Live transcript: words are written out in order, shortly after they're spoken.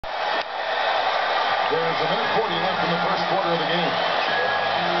There's a minute 40 left in the first quarter of the game.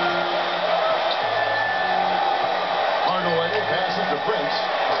 Hardaway passes to Prince,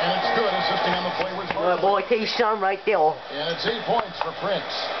 and it's good. Assisting on the play was Hardaway. Boy, Tayshaun right there. And it's 8 points for Prince.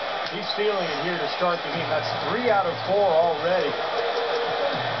 He's feeling it here to start the game. That's 3 out of 4 already.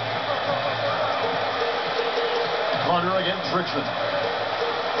 Carter against Richmond.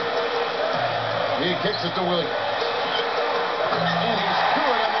 He kicks it to Williams. And he's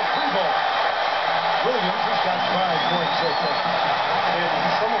good on the free ball. Williams has got 5 points so far. And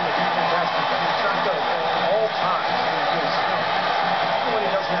someone that defense has to keep track of at all times. Even when he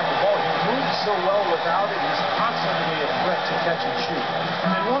doesn't have the ball, he moves so well without it. He's constantly a threat to catch and shoot.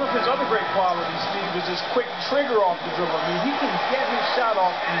 And then one of his other great qualities, Steve, is his quick trigger off the dribble. I mean, he can get his shot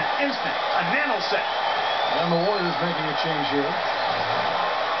off in an instant, a nanosecond. And the Warriors making a change here.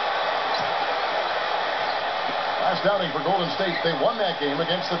 Last outing for Golden State, they won that game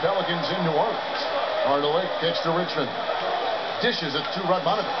against the Pelicans in New Orleans. Hardaway kicks to Richmond. Dishes it to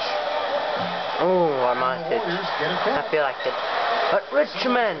Radmanovich. Oh, Radmanovich. Warriors get it back. I feel like it. But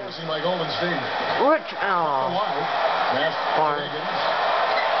Richmond. By Golden State. Oh.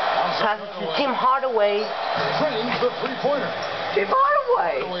 Pass to Tim Hardaway. Drains the three-pointer. Tim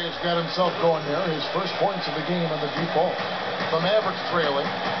Hardaway. Hardaway has got himself going there. His first points of the game on the deep ball. The Mavericks trailing,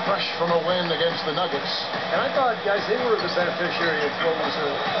 fresh from a win against the Nuggets. And I thought, guys, they were the beneficiary of what was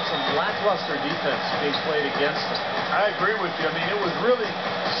some lackluster defense being played against them. I agree with you. I mean, it was really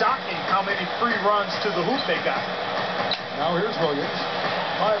shocking how many free runs to the hoop they got. Now here's Williams.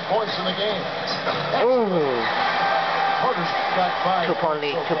 5 points in the game. Ooh. Carter's got 5. 2-point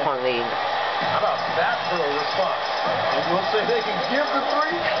lead, 2-point lead. How about that for a response? And we'll say they can give the 3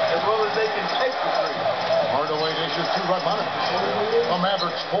 as well as they can take the 3. Hardaway dishes to Radmanovich. The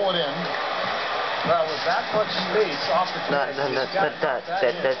Mavericks pull it in. Well, with that much space off the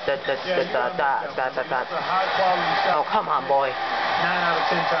Oh, come on, boy. 9 out of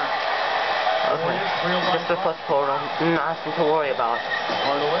 10 times. Okay. Just the first quarter. Nothing to worry about.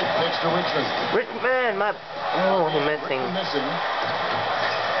 Hardaway takes to Richmond. Richmond, oh, he's missing. Missing.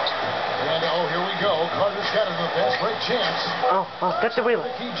 And here we go. Carter's got it in the fast break chance. Oh, that's the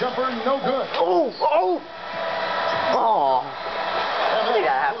rebound. Key jumper, no good. Oh. We gotta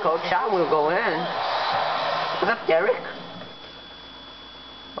have coach shot will go in. What's up, Derek?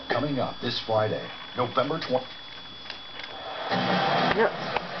 Coming up this Friday, November 20th.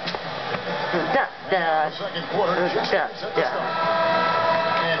 Second quarter. And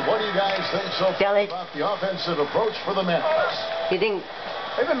what do you guys think so far about the offensive approach for the Mavericks? You think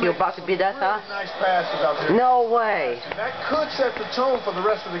you're about to be that fast? Nice passes out there. No way. That could set the tone for the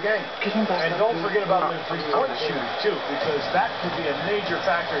rest of the game. And don't forget about the three-point shooting, too, because that could be a major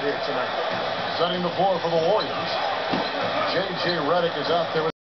factor here tonight. Setting the floor for the Warriors. J.J. Redick is out there with